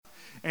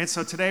And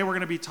so today we're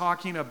going to be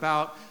talking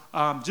about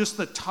just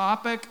the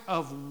topic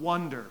of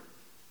wonder.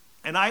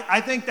 And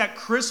I think that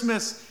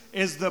Christmas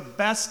is the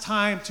best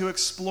time to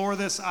explore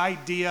this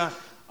idea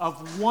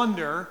of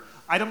wonder.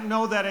 I don't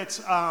know that it's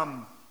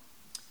a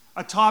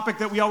topic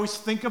that we always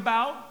think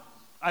about.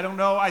 I don't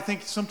know. I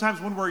think sometimes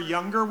when we're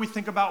younger, we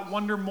think about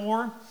wonder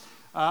more.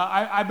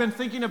 I've been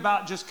thinking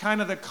about just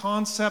kind of the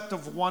concept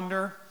of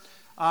wonder.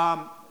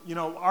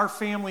 Our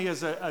family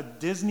is a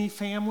Disney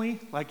family.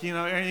 Like,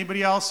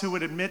 anybody else who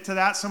would admit to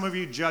that? Some of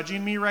you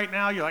judging me right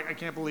now, you're like, I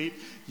can't believe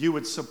you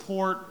would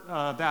support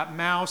that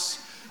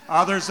mouse.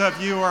 Others of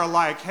you are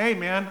like, hey,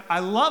 man, I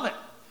love it.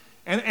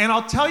 And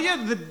I'll tell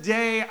you the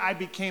day I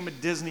became a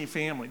Disney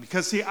family.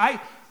 Because, see,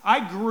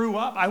 I grew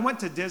up, I went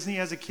to Disney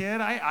as a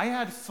kid. I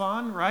had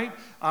fun, right?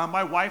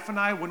 My wife and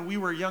I, when we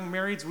were young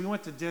marrieds, we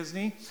went to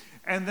Disney.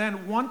 And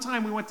then one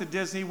time we went to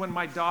Disney when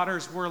my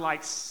daughters were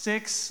like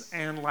 6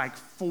 and like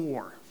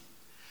 4.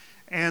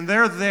 And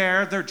they're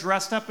there, they're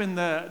dressed up in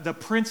the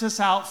princess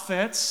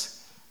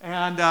outfits,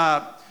 and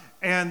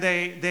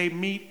they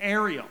meet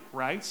Ariel,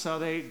 right? So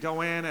they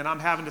go in, and I'm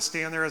having to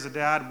stand there as a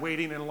dad,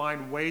 waiting in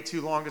line way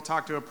too long to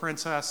talk to a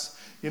princess,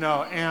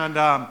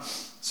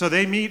 so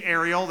they meet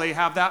Ariel, they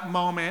have that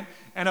moment,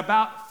 and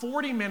about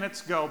 40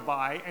 minutes go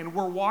by, and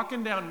we're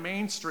walking down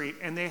Main Street,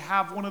 and they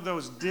have one of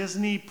those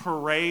Disney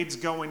parades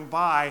going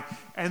by,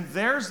 and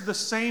there's the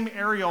same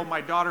Ariel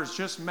my daughters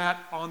just met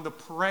on the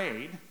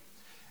parade,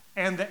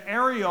 and the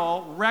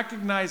Ariel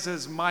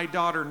recognizes my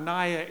daughter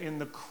Naya in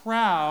the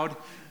crowd,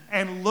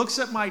 and looks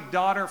at my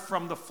daughter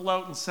from the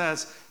float and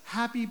says,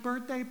 "Happy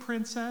birthday,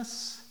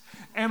 princess."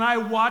 And I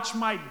watch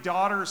my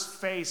daughter's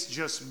face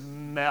just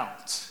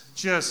melt,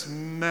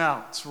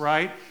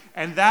 right?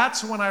 And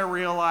that's when I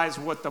realized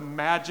what the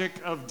magic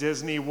of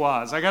Disney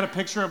was. I got a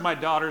picture of my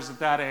daughters at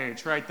that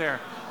age right there.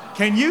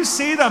 Can you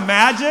see the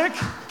magic?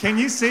 Can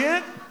you see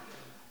it?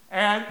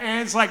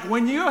 And it's like,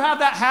 when you have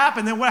that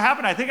happen, then what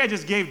happened? I think I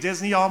just gave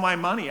Disney all my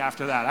money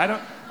after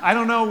that. I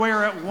don't know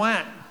where it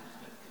went.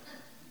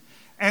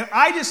 And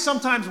I just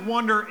sometimes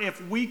wonder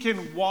if we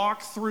can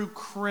walk through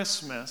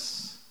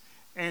Christmas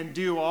and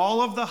do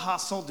all of the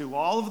hustle, do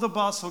all of the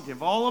bustle,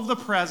 give all of the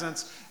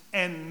presents,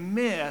 and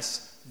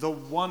miss the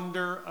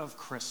wonder of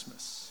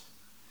Christmas.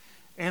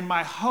 And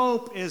my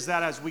hope is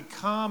that as we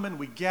come and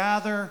we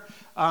gather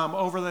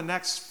over the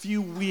next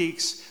few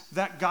weeks,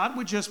 that God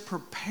would just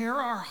prepare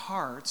our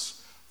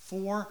hearts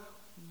for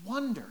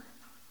wonder.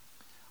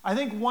 I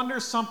think wonder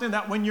is something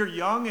that when you're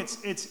young,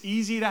 it's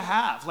easy to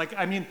have.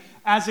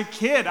 As a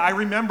kid, I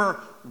remember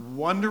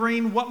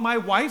wondering what my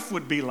wife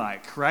would be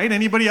like, right?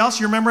 Anybody else?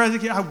 You remember as a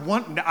kid?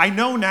 I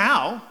know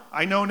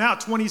now,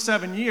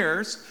 27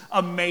 years,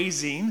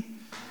 amazing,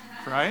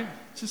 right?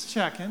 Just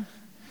checking.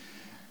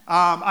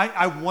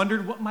 I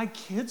wondered what my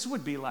kids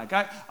would be like.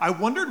 I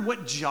wondered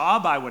what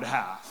job I would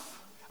have.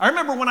 I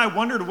remember when I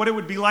wondered what it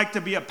would be like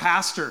to be a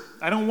pastor.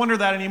 I don't wonder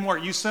that anymore.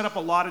 You set up a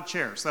lot of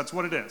chairs. That's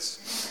what it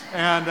is.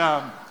 And,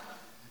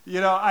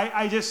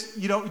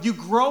 you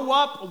grow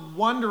up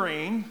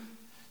wondering.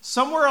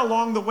 Somewhere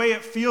along the way,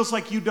 it feels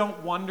like you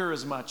don't wonder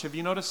as much. Have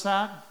you noticed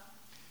that?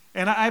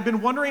 And I've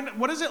been wondering,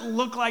 what does it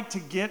look like to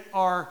get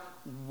our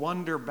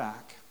wonder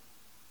back?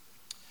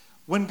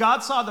 When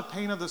God saw the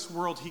pain of this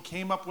world, he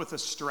came up with a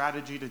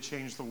strategy to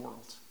change the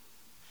world.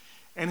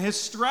 And his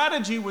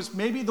strategy was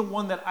maybe the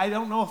one that I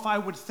don't know if I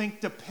would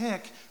think to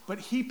pick, but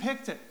he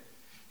picked it.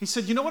 He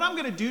said, you know what I'm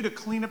going to do to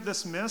clean up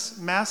this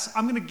mess?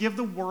 I'm going to give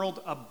the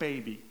world a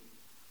baby.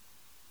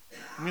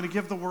 I'm going to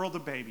give the world a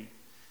baby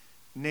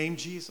named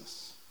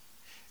Jesus.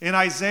 In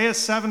Isaiah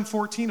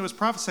 7:14, it was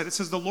prophesied. It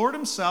says, the Lord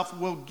himself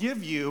will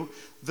give you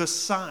the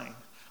sign.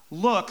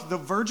 Look, the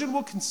virgin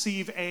will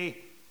conceive a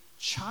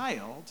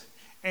child,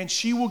 and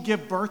she will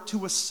give birth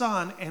to a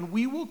son, and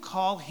we will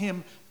call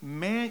him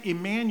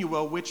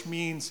Emmanuel, which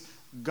means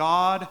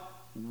God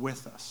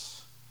with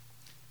us.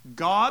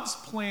 God's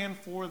plan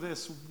for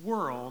this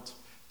world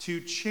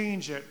to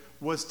change it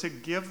was to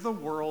give the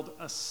world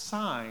a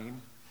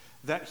sign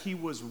that he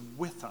was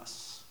with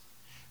us.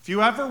 If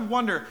you ever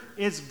wonder,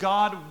 is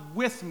God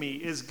with me?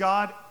 Is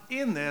God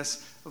in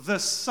this? The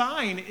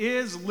sign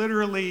is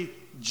literally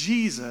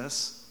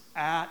Jesus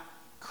at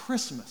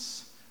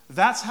Christmas.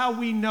 That's how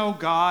we know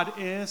God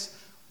is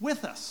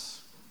with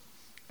us.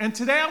 And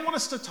today I want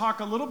us to talk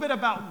a little bit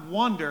about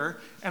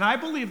wonder, and I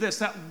believe this,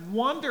 that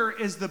wonder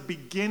is the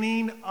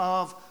beginning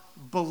of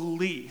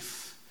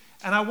belief.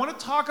 And I want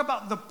to talk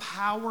about the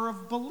power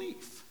of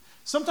belief.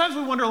 Sometimes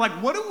we wonder,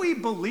 what do we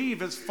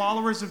believe as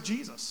followers of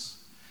Jesus?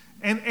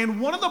 And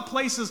one of the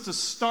places to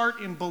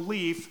start in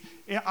belief,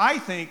 I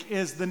think,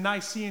 is the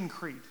Nicene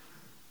Creed.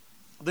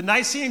 The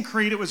Nicene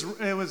Creed, it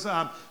was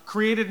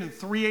created in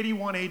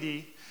 381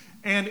 AD.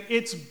 And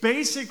it's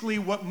basically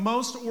what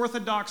most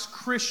Orthodox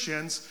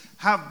Christians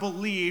have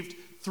believed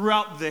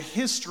throughout the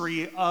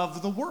history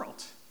of the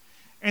world.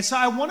 And so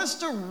I want us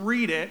to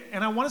read it,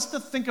 and I want us to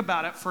think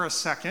about it for a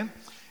second.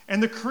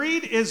 And the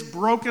creed is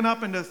broken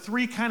up into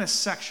 3 kind of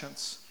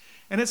sections.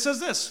 And it says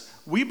this: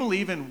 we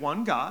believe in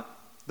one God,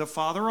 the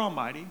Father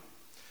Almighty,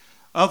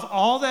 of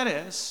all that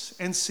is,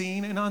 and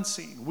seen and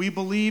unseen. We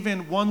believe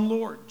in one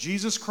Lord,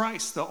 Jesus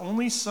Christ, the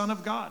only Son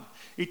of God,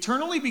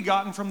 eternally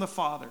begotten from the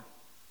Father,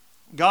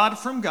 God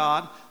from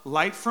God,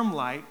 light from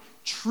light,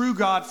 true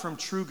God from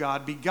true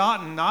God,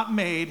 begotten, not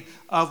made,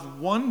 of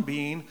one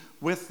being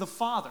with the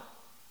Father.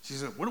 She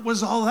said, what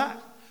was all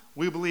that?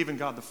 We believe in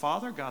God the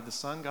Father, God the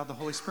Son, God the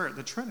Holy Spirit,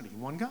 the Trinity,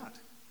 one God.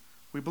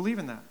 We believe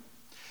in that.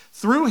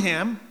 Through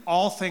him,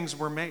 all things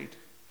were made.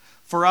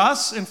 For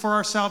us and for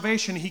our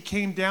salvation, he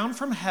came down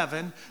from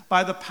heaven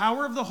by the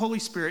power of the Holy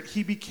Spirit.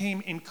 He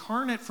became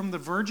incarnate from the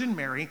Virgin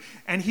Mary,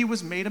 and he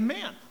was made a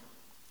man.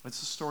 That's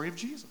the story of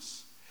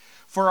Jesus.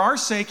 For our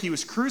sake, he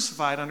was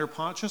crucified under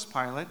Pontius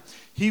Pilate.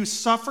 He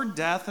suffered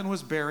death and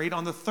was buried.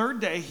 On the third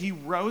day, he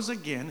rose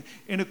again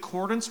in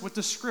accordance with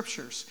the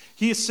Scriptures.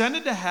 He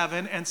ascended to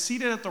heaven and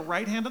seated at the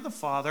right hand of the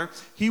Father.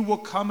 He will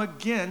come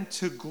again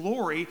to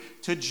glory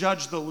to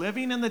judge the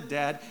living and the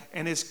dead,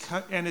 and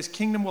his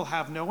kingdom will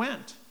have no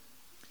end.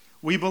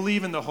 We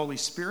believe in the Holy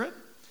Spirit,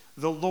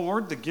 the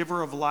Lord, the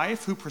giver of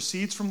life, who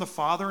proceeds from the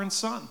Father and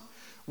Son.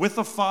 With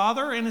the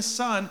Father and his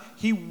Son,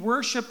 he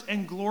worshiped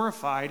and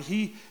glorified.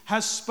 He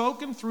has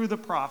spoken through the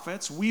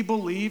prophets. We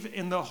believe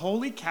in the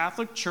Holy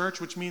Catholic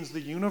Church, which means the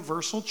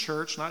universal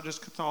church, not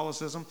just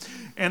Catholicism,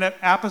 and the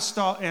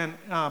Apostolic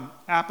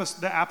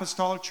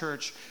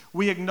Church.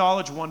 We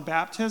acknowledge one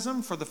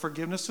baptism for the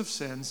forgiveness of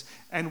sins,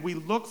 and we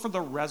look for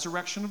the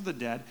resurrection of the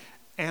dead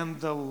and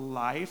the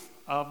life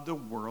of the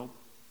world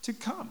to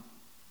come.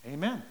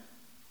 Amen.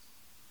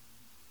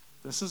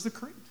 This is the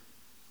creed.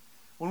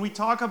 When we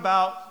talk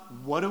about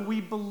what do we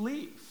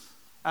believe,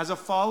 as a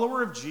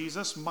follower of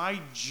Jesus, my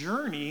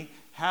journey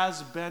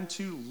has been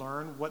to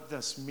learn what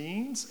this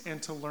means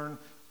and to learn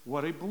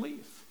what I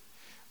believe.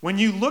 When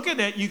you look at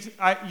it,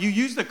 you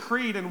use the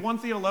creed, and one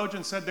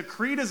theologian said the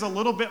creed is a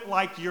little bit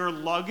like your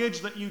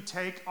luggage that you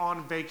take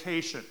on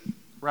vacation.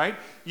 Right?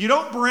 You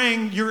don't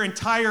bring your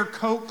entire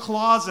coat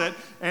closet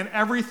and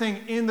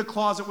everything in the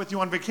closet with you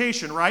on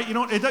vacation, right? You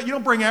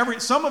don't bring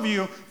some of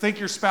you think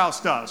your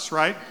spouse does,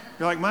 right?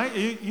 You're like,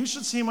 you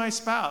should see my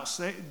spouse.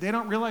 They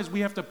don't realize we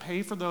have to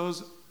pay for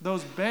those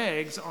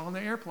bags on the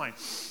airplane.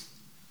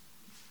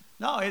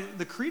 No,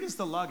 the creed is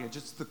the luggage.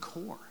 It's the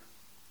core.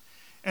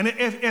 And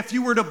if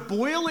you were to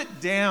boil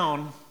it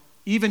down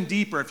even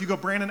deeper, if you go,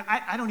 Brandon,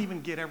 I don't even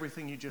get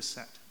everything you just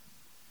said.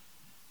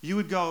 You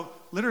would go,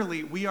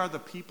 literally, we are the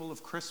people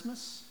of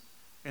Christmas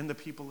and the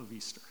people of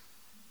Easter.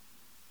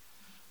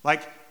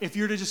 Like, if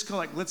you're to just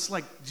go, let's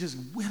just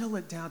whittle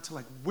it down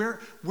to where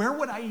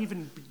would I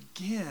even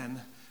begin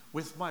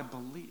with my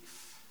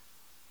belief?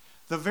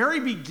 The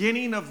very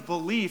beginning of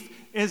belief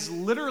is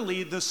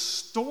literally the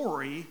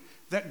story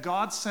that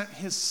God sent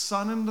his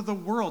Son into the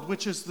world,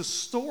 which is the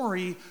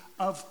story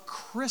of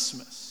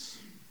Christmas.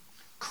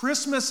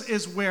 Christmas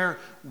is where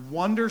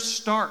wonder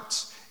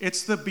starts.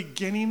 It's the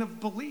beginning of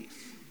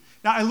belief.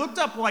 Now, I looked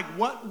up,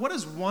 what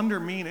does wonder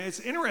mean? It's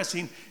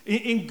interesting.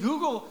 In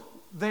Google,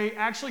 they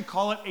actually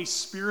call it a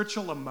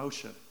spiritual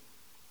emotion,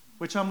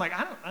 which I'm like,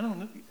 I don't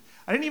know.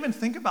 I didn't even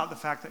think about the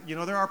fact that,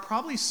 there are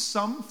probably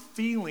some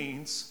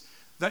feelings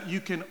that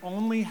you can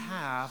only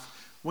have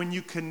when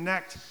you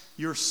connect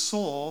your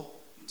soul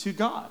to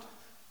God.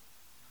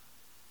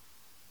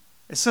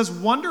 It says,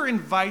 wonder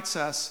invites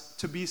us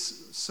to be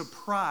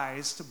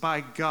surprised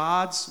by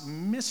God's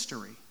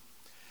mystery,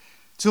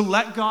 to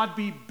let God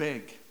be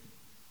big,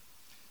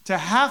 to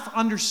half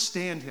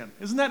understand him.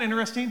 Isn't that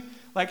interesting?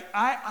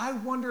 I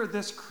wonder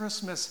this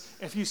Christmas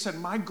if you said,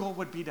 my goal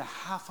would be to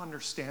half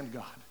understand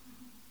God.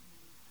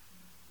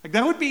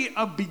 That would be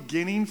a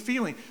beginning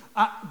feeling.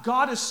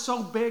 God is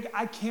so big,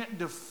 I can't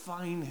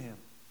define him.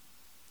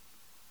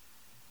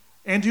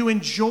 And to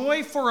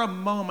enjoy for a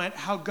moment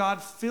how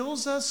God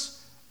fills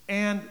us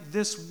and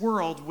this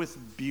world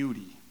with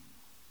beauty.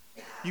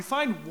 You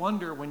find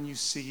wonder when you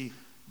see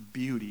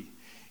beauty.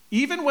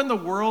 Even when the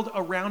world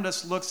around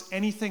us looks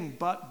anything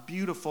but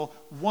beautiful,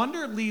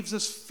 wonder leaves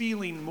us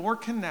feeling more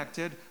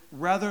connected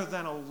rather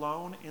than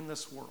alone in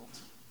this world.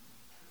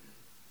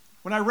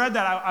 When I read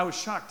that, I was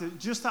shocked.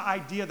 Just the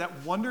idea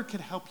that wonder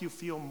could help you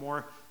feel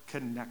more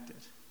connected.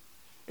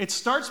 It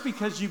starts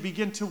because you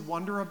begin to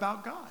wonder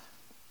about God.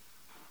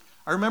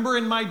 I remember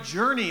in my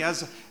journey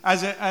as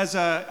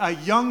a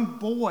young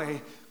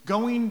boy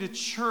going to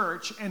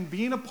church and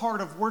being a part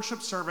of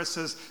worship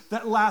services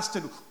that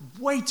lasted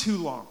way too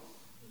long.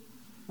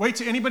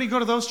 Anybody go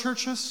to those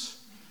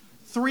churches?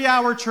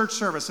 3-hour church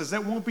services.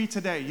 That won't be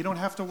today. You don't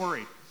have to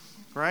worry,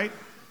 right?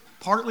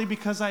 Partly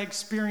because I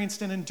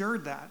experienced and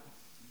endured that.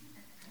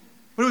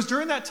 But it was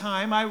during that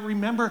time I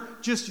remember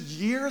just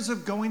years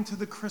of going to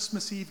the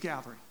Christmas Eve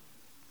gathering.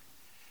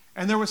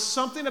 And there was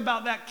something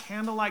about that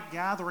candlelight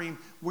gathering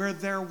where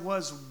there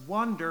was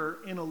wonder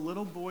in a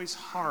little boy's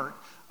heart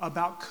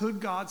about could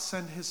God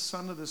send his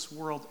Son to this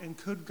world, and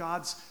could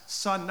God's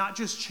Son not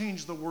just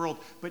change the world,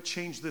 but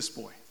change this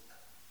boy.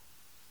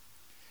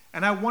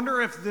 And I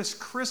wonder if this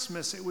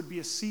Christmas it would be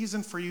a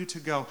season for you to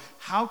go,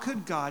 how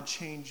could God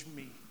change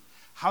me?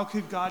 How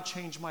could God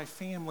change my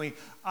family?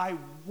 I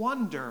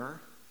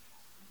wonder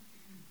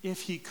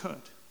if he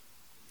could.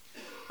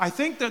 I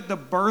think that the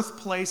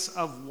birthplace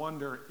of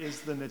wonder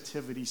is the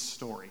nativity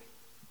story.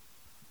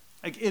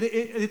 Like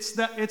it's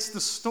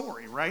the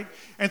story, right?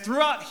 And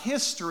throughout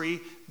history,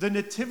 the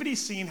nativity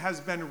scene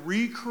has been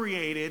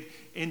recreated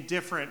in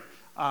different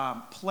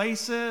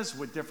places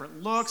with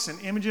different looks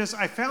and images.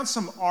 I found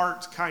some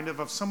art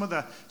of some of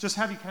the, just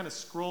have you kind of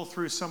scroll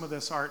through some of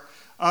this art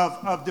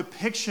of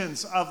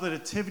depictions of the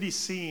nativity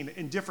scene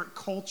in different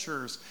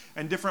cultures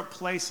and different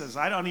places.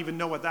 I don't even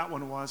know what that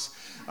one was.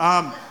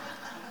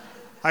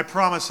 I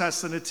promise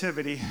that's the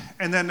nativity.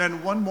 And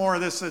then one more,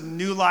 this is a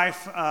New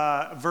Life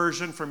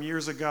version from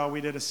years ago. We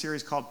did a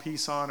series called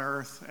Peace on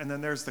Earth. And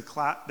then there's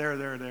the, there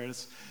it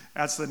is.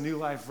 That's the New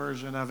Life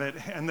version of it.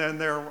 And then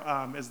there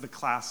is the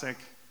classic.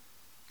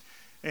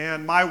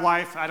 And my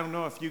wife, I don't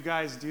know if you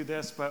guys do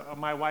this, but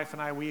my wife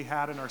and I, we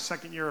had in our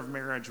second year of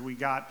marriage, we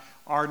got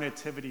our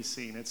nativity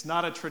scene. It's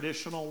not a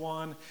traditional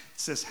one.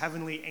 It's this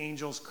Heavenly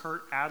Angels,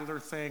 Kurt Adler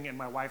thing, and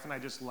my wife and I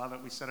just love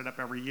it. We set it up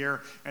every year,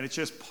 and it's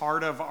just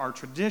part of our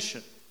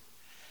tradition.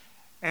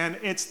 And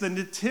it's the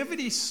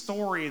nativity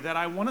story that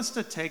I want us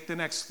to take the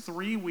next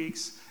 3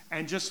 weeks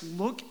and just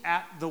look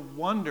at the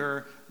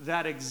wonder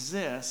that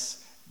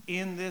exists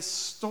in this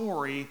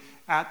story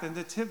at the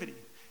nativity.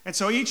 And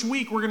so each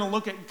week we're going to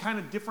look at kind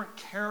of different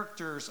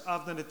characters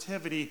of the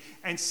nativity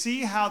and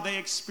see how they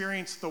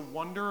experience the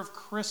wonder of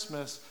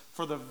Christmas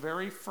for the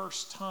very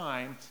first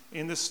time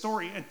in this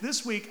story. And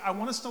this week I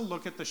want us to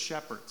look at the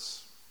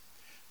shepherds.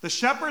 The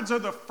shepherds are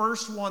the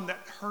first one that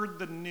heard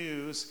the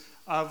news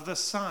of the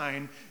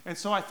sign. And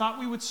so I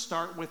thought we would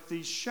start with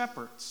these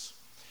shepherds.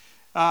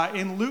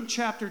 In Luke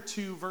chapter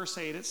 2, verse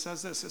 8, it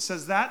says this. It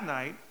says, "That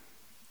night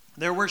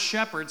there were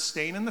shepherds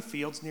staying in the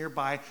fields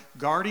nearby,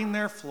 guarding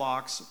their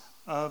flocks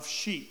of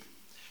sheep."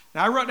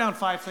 Now, I wrote down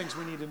 5 things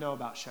we need to know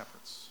about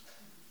shepherds.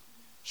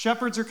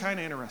 Shepherds are kind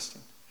of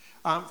interesting.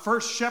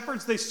 First,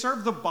 shepherds, they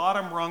serve the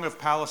bottom rung of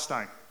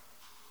Palestine.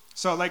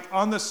 So, like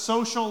on the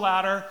social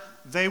ladder,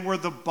 they were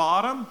the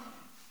bottom.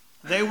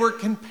 They were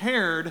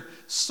compared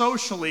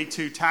socially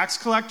to tax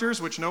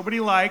collectors, which nobody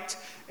liked,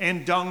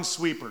 and dung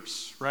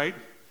sweepers, right?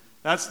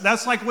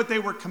 That's like what they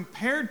were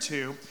compared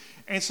to.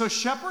 And so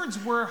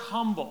shepherds were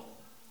humble.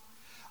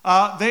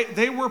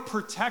 They were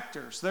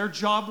protectors. Their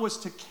job was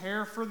to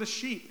care for the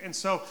sheep. And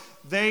so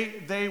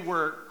they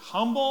were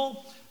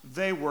humble,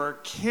 they were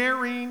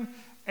caring,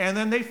 and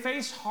then they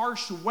faced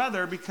harsh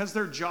weather because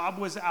their job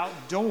was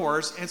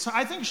outdoors. And so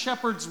I think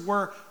shepherds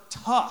were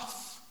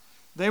tough.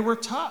 They were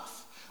tough.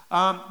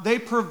 They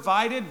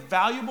provided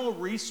valuable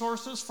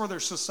resources for their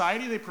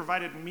society. They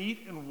provided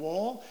meat and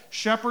wool.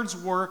 Shepherds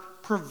were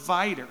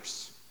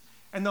providers.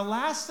 And the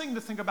last thing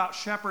to think about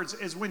shepherds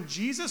is when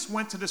Jesus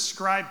went to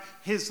describe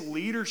his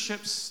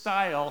leadership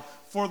style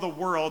for the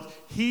world,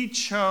 he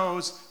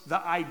chose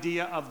the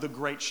idea of the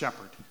great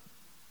shepherd.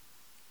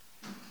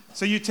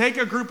 So you take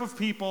a group of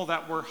people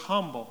that were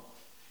humble.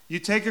 You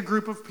take a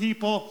group of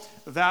people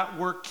that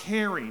were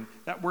caring,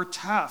 that were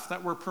tough,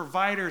 that were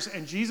providers,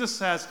 and Jesus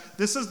says,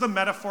 this is the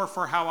metaphor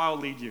for how I'll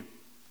lead you.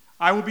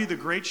 I will be the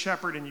great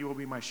shepherd and you will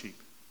be my sheep.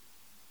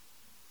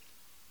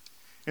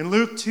 In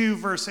Luke 2,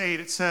 verse 8,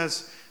 it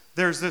says,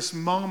 there's this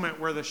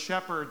moment where the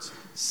shepherds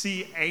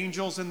see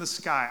angels in the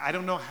sky. I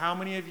don't know how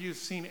many of you have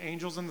seen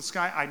angels in the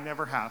sky. I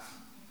never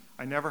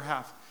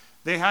have.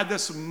 They had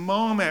this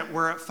moment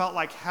where it felt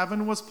like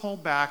heaven was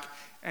pulled back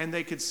and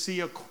they could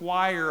see a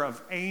choir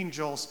of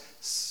angels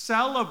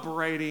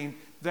celebrating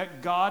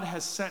that God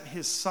has sent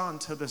his son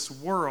to this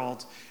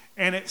world.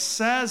 And it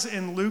says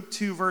in Luke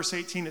 2, verse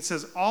 18, it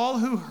says, all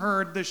who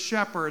heard the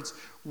shepherds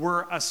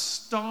were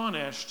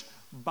astonished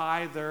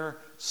by their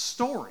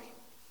story.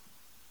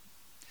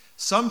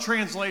 Some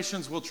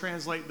translations will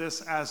translate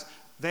this as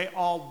they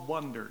all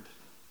wondered.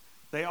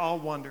 They all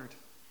wondered.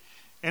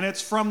 And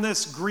it's from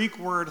this Greek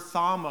word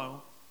thaumo,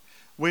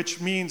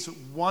 which means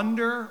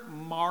wonder,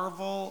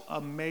 marvel,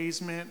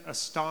 amazement,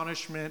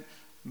 astonishment,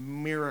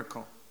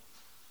 miracle.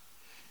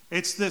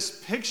 It's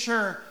this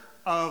picture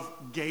of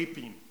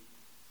gaping.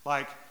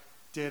 Like,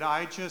 did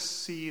I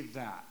just see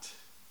that?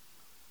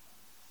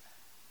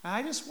 And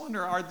I just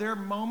wonder, are there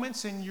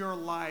moments in your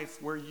life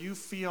where you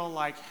feel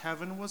like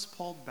heaven was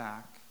pulled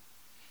back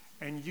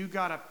and you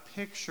got a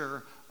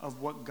picture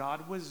of what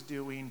God was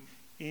doing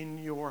in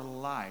your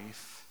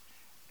life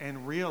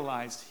and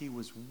realized he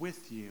was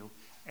with you,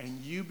 and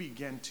you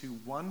begin to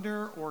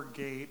wonder or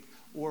gape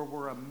or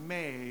were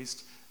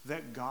amazed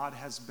that God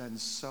has been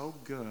so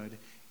good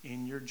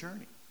in your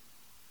journey?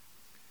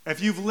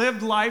 If you've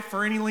lived life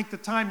for any length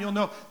of time, you'll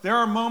know there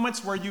are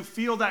moments where you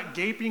feel that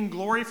gaping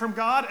glory from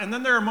God, and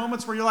then there are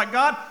moments where you're like,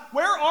 God,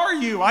 where are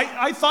you?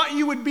 I thought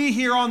you would be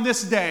here on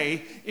this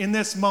day in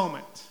this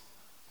moment.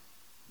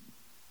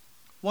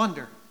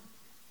 Wonder.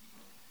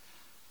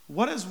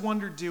 What does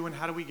wonder do, and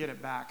how do we get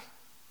it back?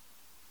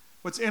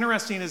 What's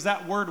interesting is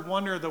that word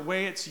wonder, the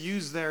way it's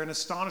used there in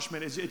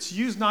astonishment, is it's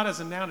used not as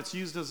a noun, it's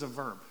used as a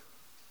verb.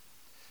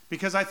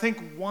 Because I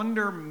think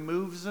wonder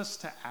moves us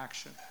to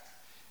action.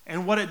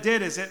 And what it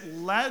did is it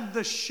led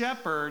the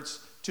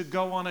shepherds to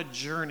go on a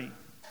journey.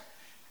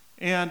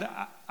 And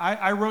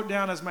I wrote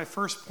down as my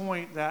first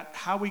point that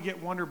how we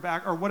get wonder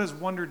back, or what does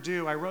wonder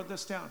do? I wrote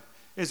this down,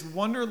 is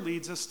wonder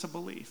leads us to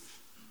belief.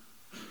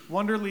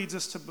 Wonder leads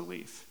us to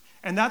belief.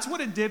 And that's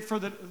what it did for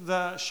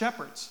the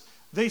shepherds.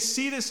 They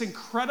see this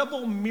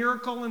incredible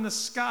miracle in the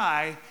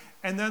sky,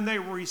 and then they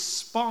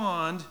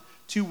respond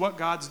to what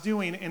God's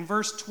doing. In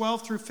verse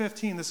 12 through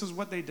 15, this is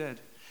what they did.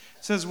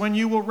 It says, when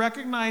you will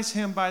recognize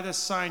him by this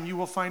sign, you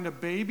will find a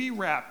baby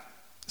wrapped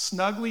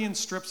snugly in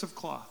strips of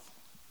cloth,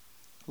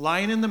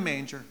 lying in the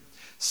manger.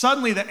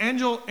 Suddenly the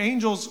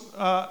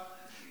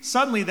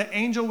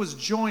angel was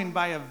joined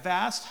by a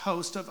vast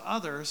host of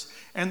others,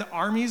 and the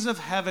armies of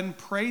heaven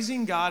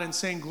praising God and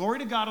saying, glory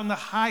to God on the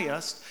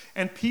highest,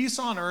 and peace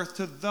on earth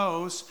to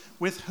those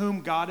with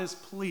whom God is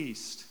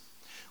pleased.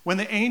 When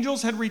the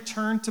angels had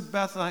returned to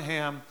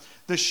Bethlehem,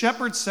 the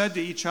shepherds said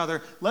to each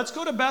other, let's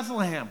go to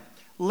Bethlehem.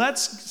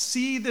 Let's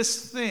see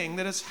this thing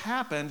that has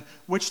happened,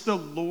 which the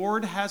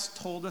Lord has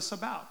told us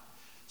about.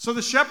 So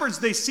the shepherds,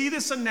 they see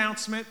this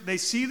announcement, they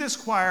see this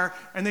choir,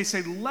 and they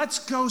say, let's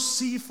go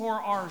see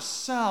for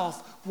ourselves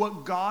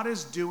what God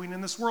is doing in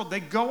this world. They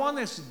go on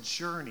this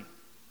journey.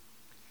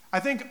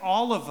 I think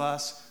all of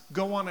us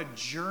go on a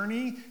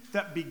journey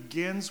that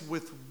begins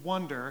with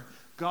wonder.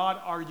 God,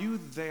 are you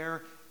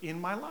there in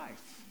my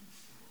life?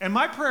 And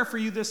my prayer for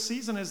you this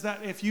season is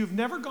that if you've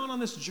never gone on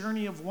this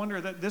journey of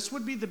wonder, that this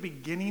would be the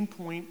beginning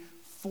point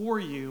for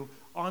you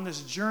on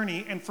this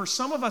journey. And for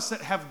some of us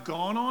that have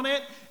gone on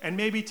it and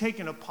maybe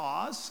taken a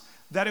pause,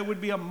 that it would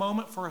be a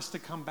moment for us to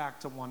come back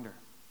to wonder.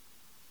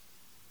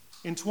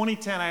 In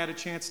 2010, I had a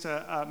chance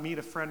to meet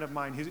a friend of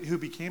mine who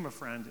became a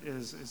friend.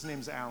 His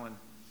name's Alan.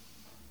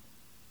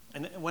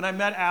 And when I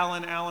met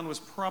Alan was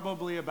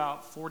probably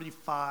about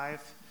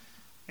 45.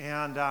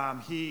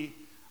 And he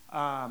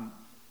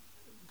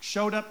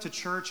showed up to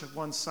church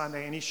one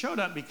Sunday. And he showed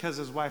up because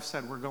his wife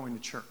said, we're going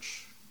to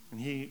church. And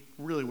he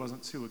really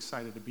wasn't too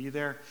excited to be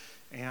there.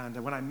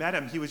 And when I met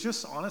him, he was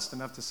just honest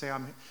enough to say,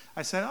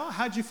 I said, oh,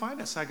 how'd you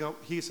find us?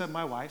 He said,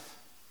 my wife.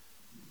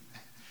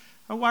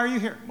 Oh, why are you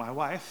here? My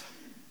wife.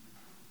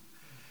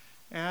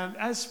 And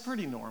that's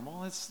pretty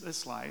normal.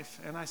 It's life.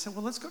 And I said,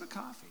 well, let's go to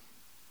coffee.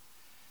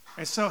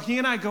 And so he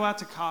and I go out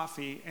to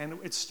coffee, and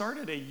it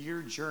started a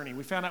year journey.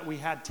 We found out we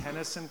had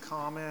tennis in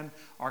common.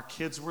 Our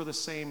kids were the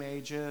same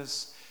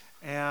ages.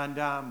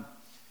 And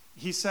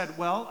he said,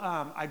 well,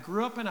 I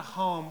grew up in a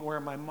home where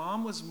my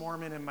mom was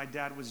Mormon and my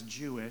dad was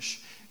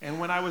Jewish. And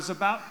when I was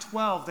about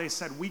 12, they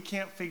said, we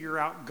can't figure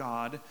out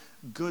God.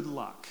 Good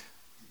luck.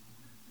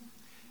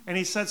 And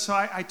he said, so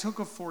I took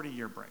a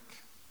 40-year break.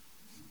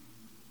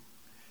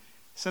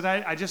 He said,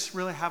 I just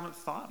really haven't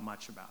thought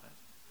much about it.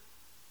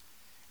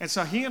 And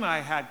so he and I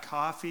had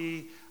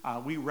coffee.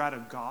 We read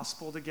a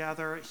gospel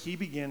together. He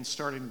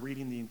started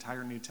reading the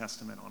entire New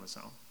Testament on his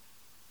own.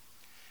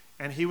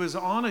 And he was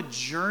on a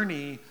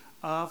journey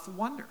of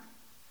wonder.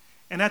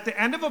 And at the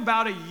end of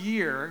about a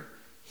year,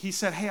 he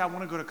said, hey, I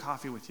want to go to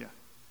coffee with you.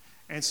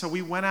 And so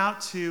we went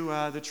out to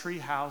the tree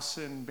house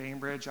in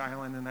Bainbridge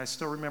Island, and I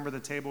still remember the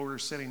table we were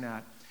sitting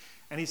at.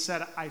 And he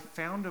said, I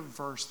found a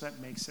verse that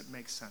makes it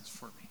make sense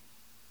for me.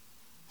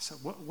 I said,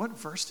 what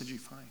verse did you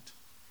find?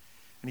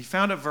 And he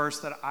found a verse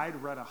that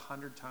I'd read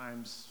 100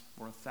 times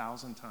or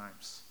 1,000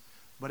 times,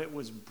 but it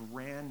was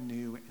brand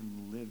new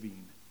and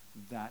living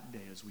that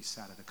day as we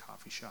sat at a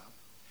coffee shop.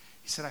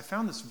 He said, I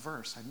found this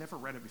verse. I'd never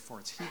read it before.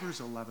 It's Hebrews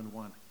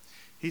 11:1.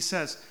 He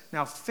says,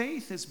 now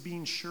faith is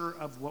being sure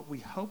of what we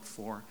hope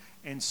for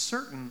and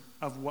certain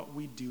of what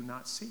we do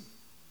not see.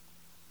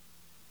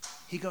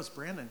 He goes,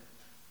 Brandon,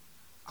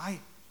 I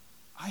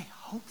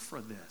hope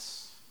for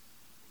this.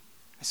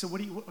 I said,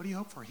 what do you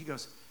hope for? He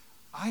goes,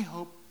 I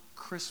hope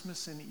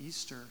Christmas and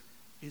Easter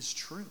is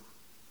true.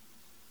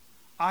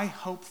 I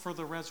hope for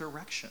the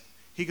resurrection.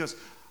 He goes,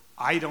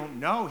 I don't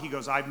know. He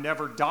goes, I've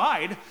never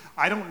died.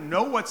 I don't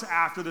know what's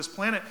after this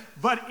planet.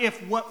 But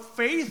if what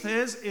faith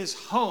is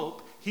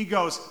hope, he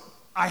goes,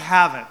 I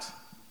have it.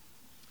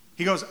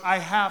 He goes, I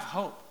have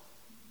hope.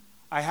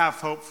 I have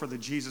hope for the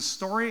Jesus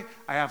story.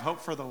 I have hope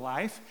for the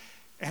life.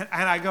 And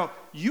I go,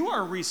 you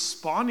are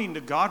responding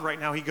to God right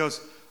now. He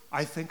goes,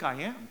 I think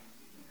I am.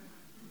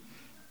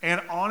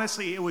 And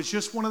honestly, it was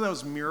just one of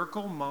those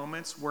miracle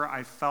moments where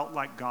I felt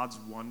like God's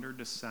wonder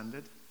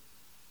descended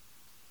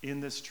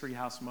in this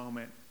treehouse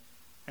moment.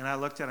 And I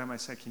looked at him, I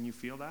said, can you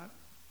feel that?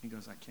 He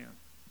goes, I can.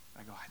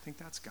 I go, I think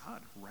that's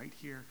God right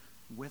here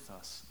with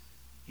us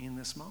in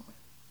this moment.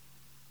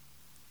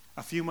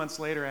 A few months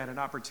later, I had an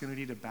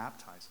opportunity to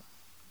baptize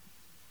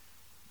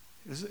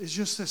him. It's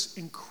just this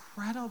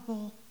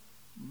incredible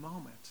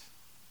moment.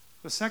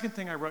 The second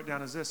thing I wrote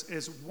down is this,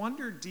 is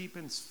wonder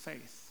deepens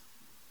faith.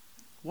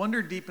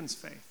 Wonder deepens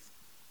faith.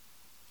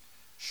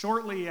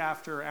 Shortly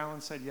after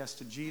Alan said yes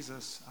to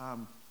Jesus,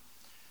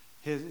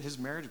 his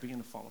marriage began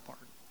to fall apart.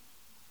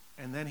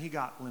 And then he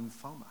got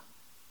lymphoma.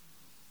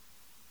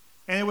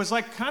 And it was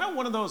like kind of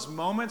one of those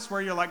moments where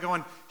you're like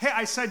going, hey,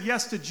 I said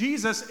yes to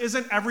Jesus.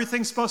 Isn't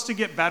everything supposed to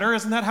get better?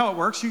 Isn't that how it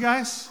works, you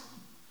guys?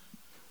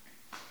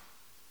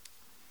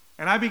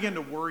 And I began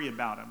to worry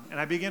about him. And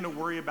I began to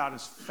worry about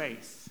his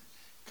faith.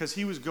 because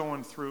he was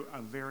going through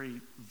a very,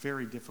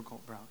 very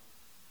difficult bout.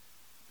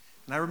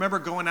 And I remember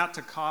going out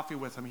to coffee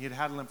with him. He had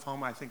had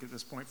lymphoma, I think, at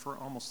this point for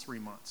almost 3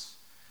 months.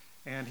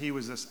 And he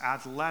was this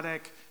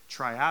athletic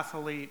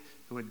triathlete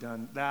who had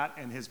done that,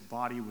 and his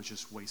body was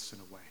just wasting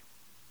away.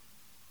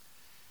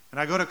 And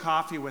I go to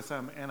coffee with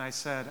him, and I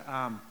said,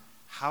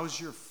 how's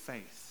your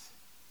faith?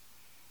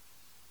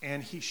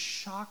 And he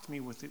shocked me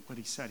with what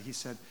he said. He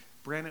said,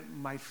 Brandon,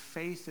 my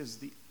faith is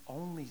the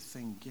only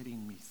thing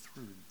getting me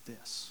through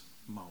this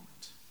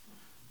moment.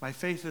 My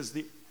faith is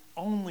the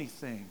only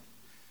thing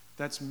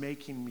that's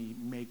making me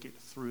make it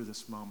through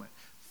this moment.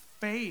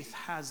 Faith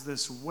has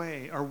this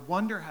way, or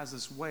wonder has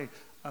this way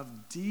of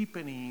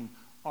deepening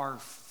our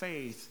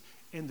faith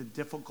in the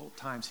difficult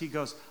times. He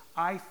goes,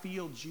 I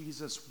feel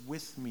Jesus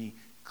with me,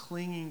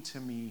 clinging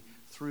to me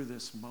through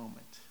this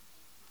moment.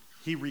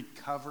 He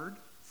recovered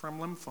from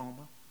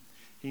lymphoma.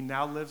 He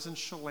now lives in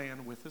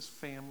Chelan with his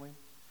family,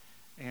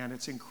 and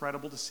it's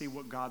incredible to see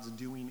what God's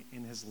doing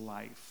in his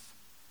life.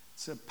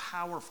 It's a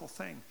powerful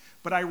thing.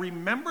 But I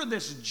remember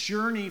this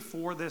journey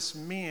for this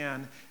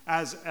man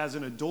as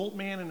an adult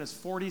man in his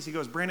 40s. He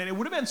goes, Brandon, it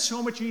would have been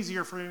so much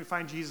easier for me to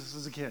find Jesus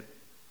as a kid.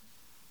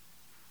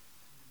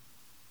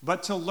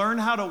 But to learn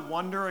how to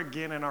wonder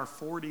again in our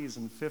 40s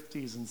and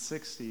 50s and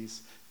 60s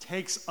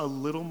takes a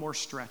little more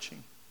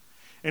stretching.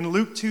 In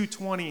Luke 2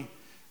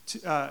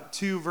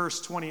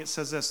 verse 20, it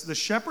says this, the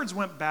shepherds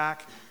went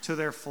back to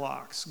their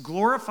flocks,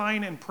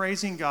 glorifying and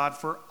praising God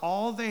for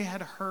all they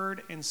had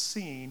heard and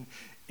seen.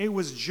 It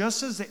was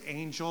just as the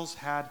angels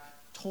had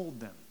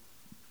told them.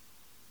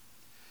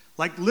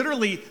 Like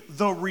literally,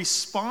 the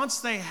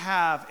response they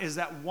have is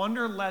that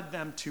wonder led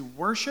them to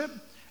worship,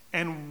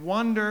 and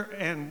wonder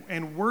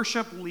and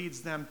worship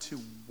leads them to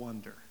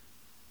wonder.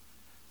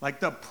 Like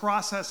the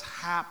process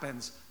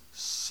happens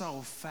so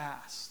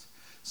fast.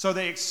 So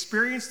they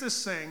experience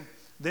this thing,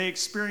 they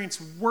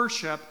experience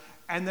worship,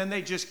 and then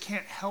they just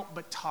can't help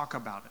but talk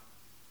about it.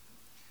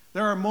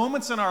 There are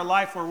moments in our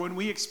life where when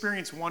we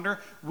experience wonder,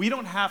 we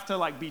don't have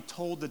to be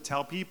told to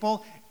tell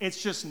people.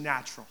 It's just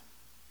natural.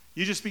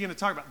 You just begin to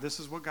talk about, this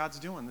is what God's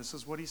doing. This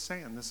is what he's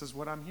saying. This is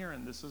what I'm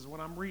hearing. This is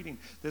what I'm reading.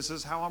 This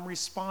is how I'm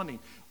responding.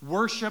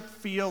 Worship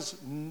feels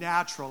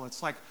natural.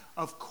 It's like,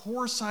 of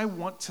course I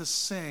want to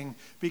sing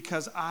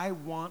because I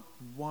want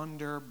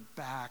wonder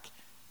back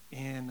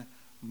in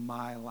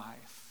my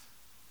life.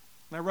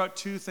 And I wrote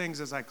 2 things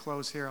as I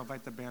close here. I'll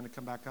invite the band to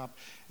come back up.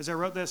 As I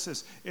wrote this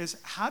is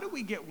how do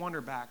we get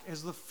wonder back?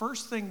 Is the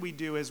first thing we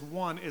do is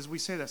we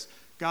say this,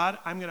 God,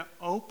 I'm going to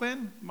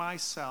open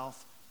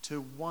myself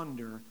to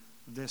wonder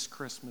this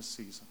Christmas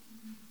season.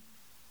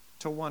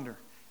 To wonder.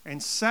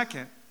 And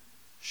second,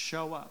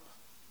 show up.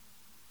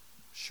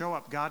 Show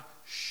up. God,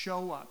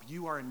 show up.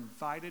 You are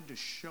invited to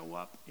show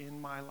up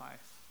in my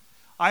life.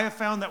 I have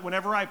found that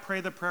whenever I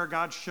pray the prayer,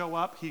 God, show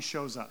up, he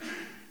shows up.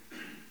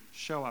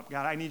 Show up.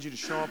 God, I need you to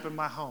show up in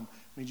my home.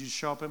 I need you to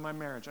show up in my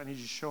marriage. I need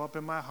you to show up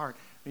in my heart.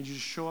 I need you to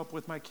show up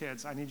with my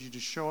kids. I need you to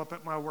show up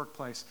at my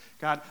workplace.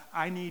 God,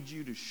 I need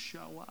you to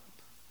show up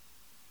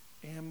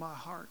in my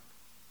heart.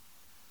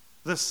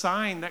 The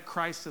sign that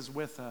Christ is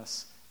with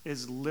us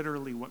is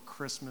literally what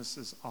Christmas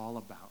is all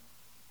about.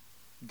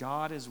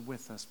 God is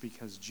with us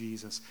because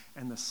Jesus,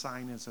 and the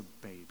sign is a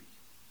baby.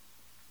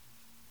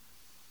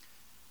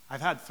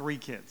 I've had 3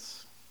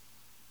 kids.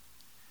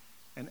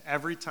 And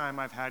every time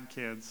I've had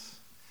kids,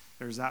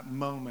 there's that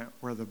moment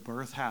where the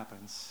birth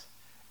happens,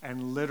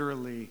 and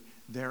literally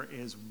there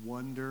is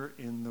wonder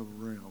in the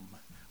room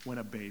when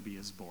a baby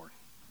is born.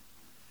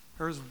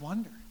 There's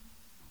wonder.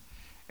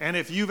 And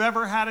if you've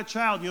ever had a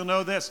child, you'll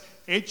know this.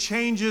 It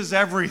changes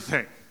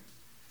everything.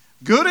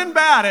 Good and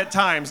bad at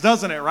times,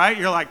 doesn't it, right?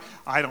 You're like,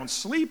 I don't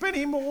sleep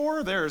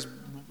anymore. There's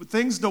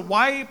things to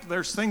wipe.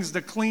 There's things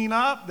to clean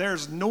up.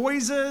 There's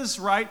noises,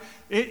 right?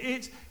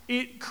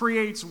 It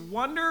creates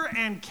wonder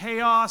and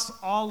chaos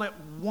all at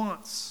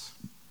once.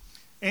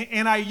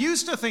 And I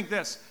used to think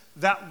this,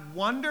 that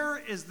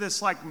wonder is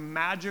this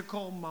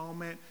magical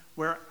moment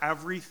where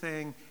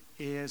everything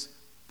is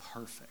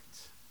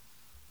perfect.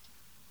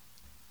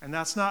 And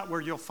that's not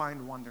where you'll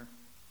find wonder.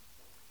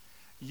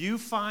 You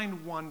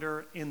find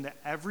wonder in the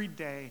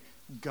everyday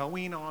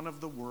going on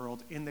of the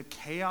world, in the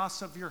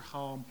chaos of your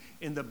home,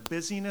 in the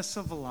busyness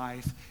of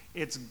life.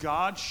 It's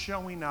God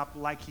showing up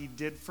like he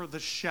did for the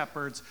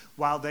shepherds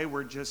while they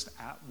were just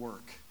at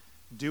work,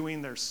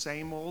 doing their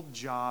same old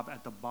job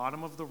at the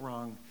bottom of the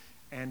rung,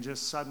 and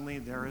just suddenly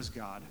there is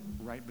God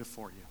right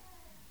before you.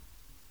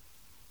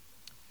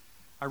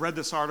 I read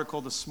this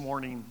article this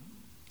morning,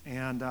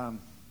 and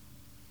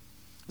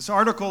this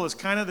article is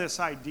kind of this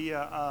idea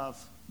of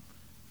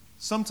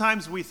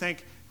sometimes we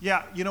think,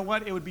 yeah, you know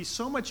what? It would be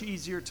so much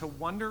easier to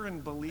wonder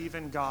and believe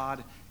in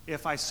God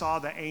if I saw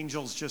the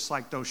angels just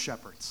like those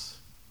shepherds.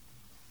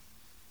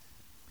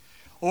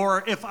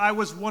 Or if I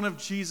was one of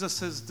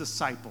Jesus's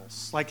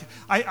disciples.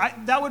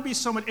 That would be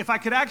so much, if I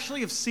could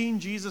actually have seen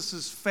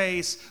Jesus's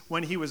face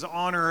when he was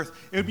on earth,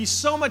 it would be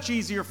so much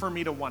easier for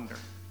me to wonder.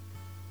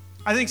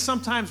 I think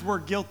sometimes we're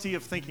guilty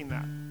of thinking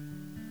that.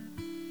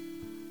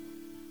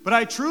 But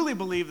I truly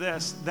believe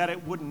this, that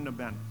it wouldn't have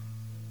been.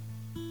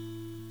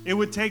 It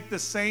would take the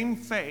same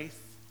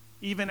faith,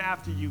 even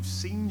after you've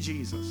seen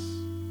Jesus,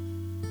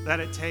 that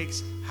it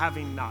takes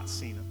having not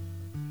seen him.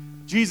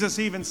 Jesus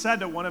even said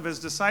to one of his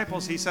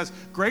disciples, he says,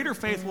 greater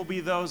faith will be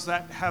those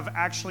that have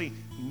actually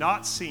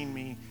not seen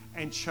me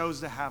and chose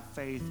to have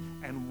faith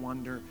and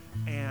wonder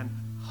and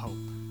hope.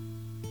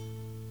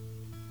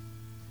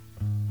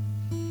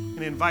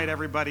 And invite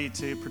everybody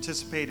to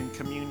participate in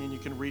communion. You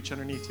can reach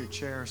underneath your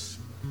chairs.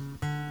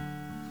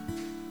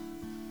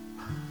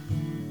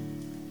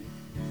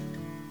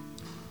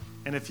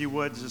 And if you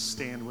would, just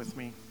stand with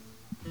me.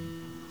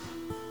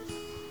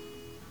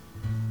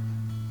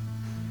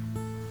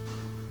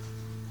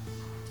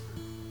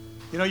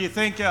 You know, you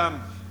think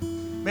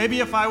maybe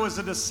if I was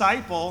a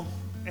disciple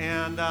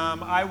and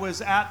I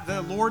was at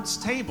the Lord's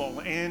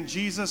table and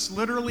Jesus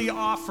literally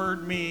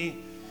offered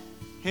me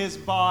his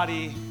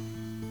body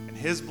and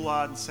his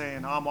blood,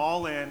 saying, I'm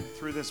all in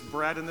through this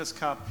bread and this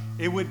cup,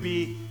 it would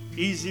be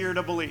easier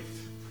to believe.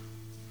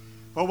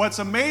 But what's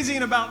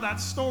amazing about that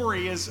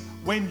story is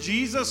when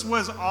Jesus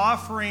was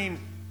offering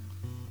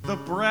the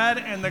bread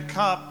and the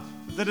cup,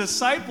 the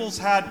disciples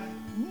had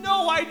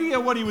no idea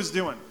what he was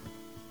doing.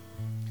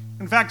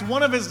 In fact,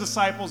 one of his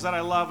disciples that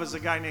I love is a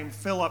guy named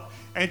Philip,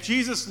 and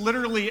Jesus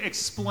literally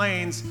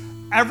explains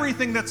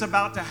everything that's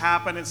about to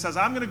happen and says,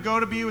 I'm going to go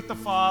to be with the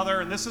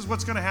Father, and this is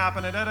what's going to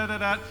happen,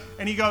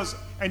 and he goes,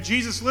 and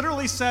Jesus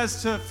literally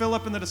says to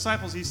Philip and the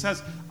disciples, he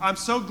says, I'm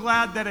so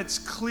glad that it's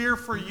clear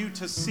for you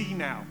to see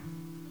now.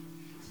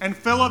 And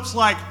Philip's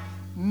like,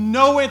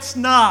 no, it's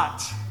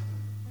not.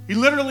 He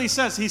literally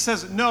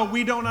says, no,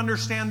 we don't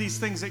understand these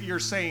things that you're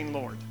saying,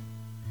 Lord.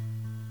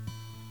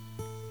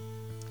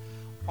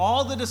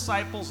 All the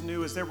disciples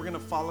knew is they were going to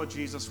follow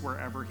Jesus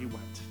wherever he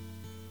went.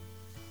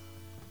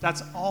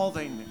 That's all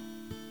they knew.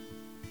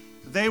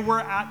 They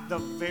were at the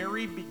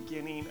very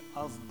beginning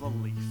of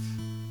belief.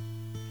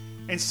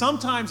 And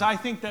sometimes I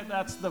think that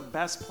that's the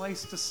best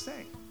place to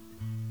stay.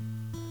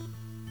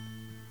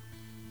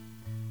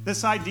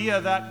 This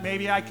idea that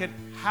maybe I could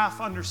half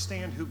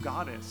understand who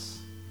God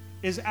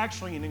is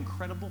actually an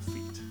incredible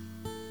feat.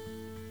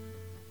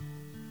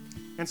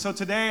 And so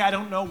today, I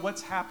don't know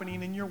what's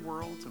happening in your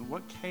world and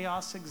what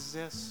chaos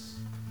exists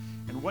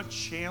and what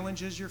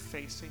challenges you're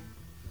facing,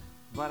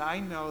 but I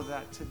know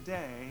that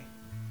today,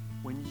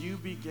 when you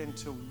begin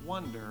to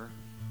wonder,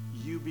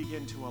 you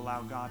begin to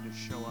allow God to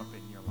show up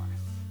in your life.